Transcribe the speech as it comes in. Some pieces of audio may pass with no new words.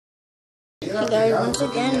Hey guys, once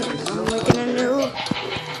again,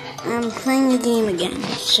 I'm playing the game again.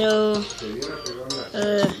 So,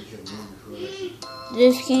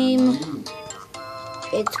 this game,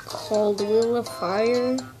 it's called Wheel of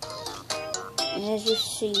Fire. And as you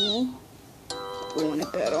see, we want to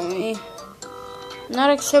bet on me. I'm not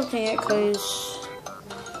accepting it because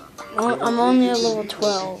I'm only at level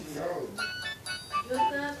 12.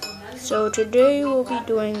 So today we'll be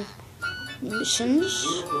doing missions.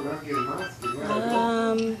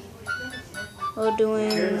 We're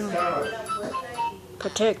doing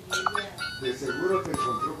protect.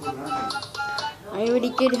 I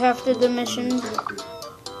already did half of the missions.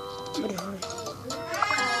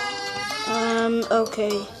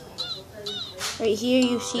 Okay. Right here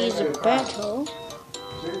you see is a battle.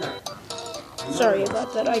 Sorry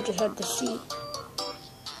about that, I just had to see.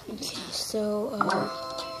 Okay, so,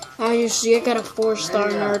 as you see, I got a 4-star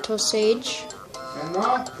Naruto Sage.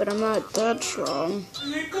 But I'm not that strong.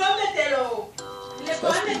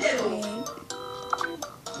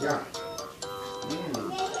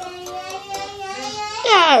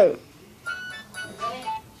 No!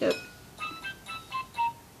 Yep.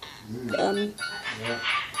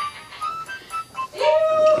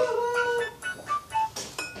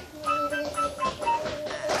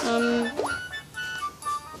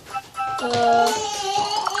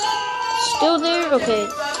 Still there? Okay.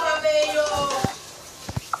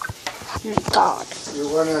 God. You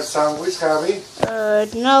want a sandwich, Javi?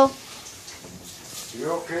 No.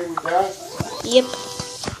 You okay with that? Yep.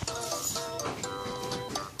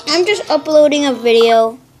 I'm just uploading a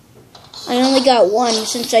video. I only got one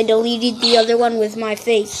since I deleted the other one with my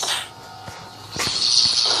face.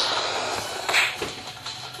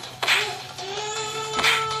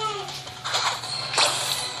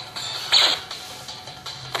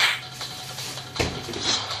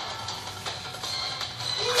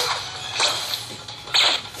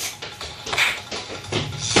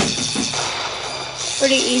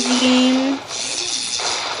 Pretty easy game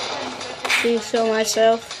to show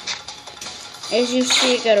myself. As you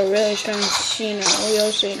see, I got a really strong Shino. We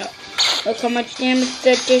also know. Look how much damage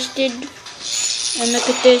that just did. And look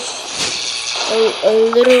at this. A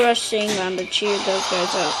little rushing on to cheer those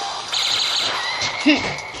guys up.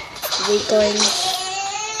 Weaklings.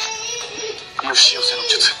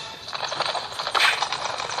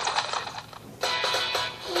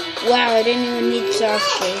 Wow, I didn't even need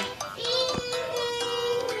Sasuke.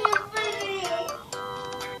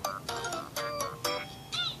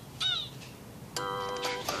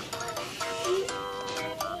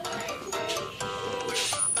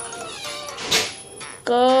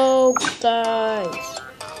 Go, guys.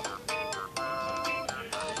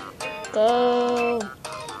 Go.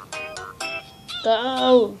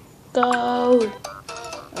 Go. Go.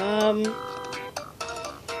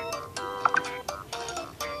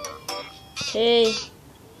 Okay.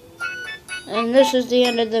 And this is the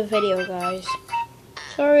end of the video, guys.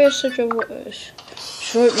 Sorry it's such a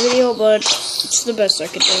short video, but it's the best I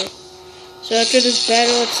could do. So after this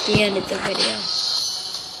battle, it's the end of the video.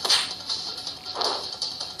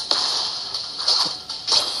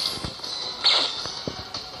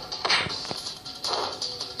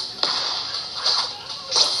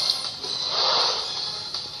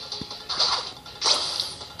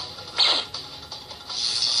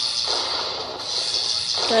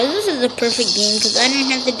 Guys, this is the perfect game because I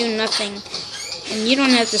didn't have to do nothing, and you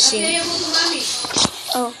don't have to see me.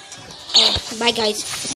 Oh, bye guys.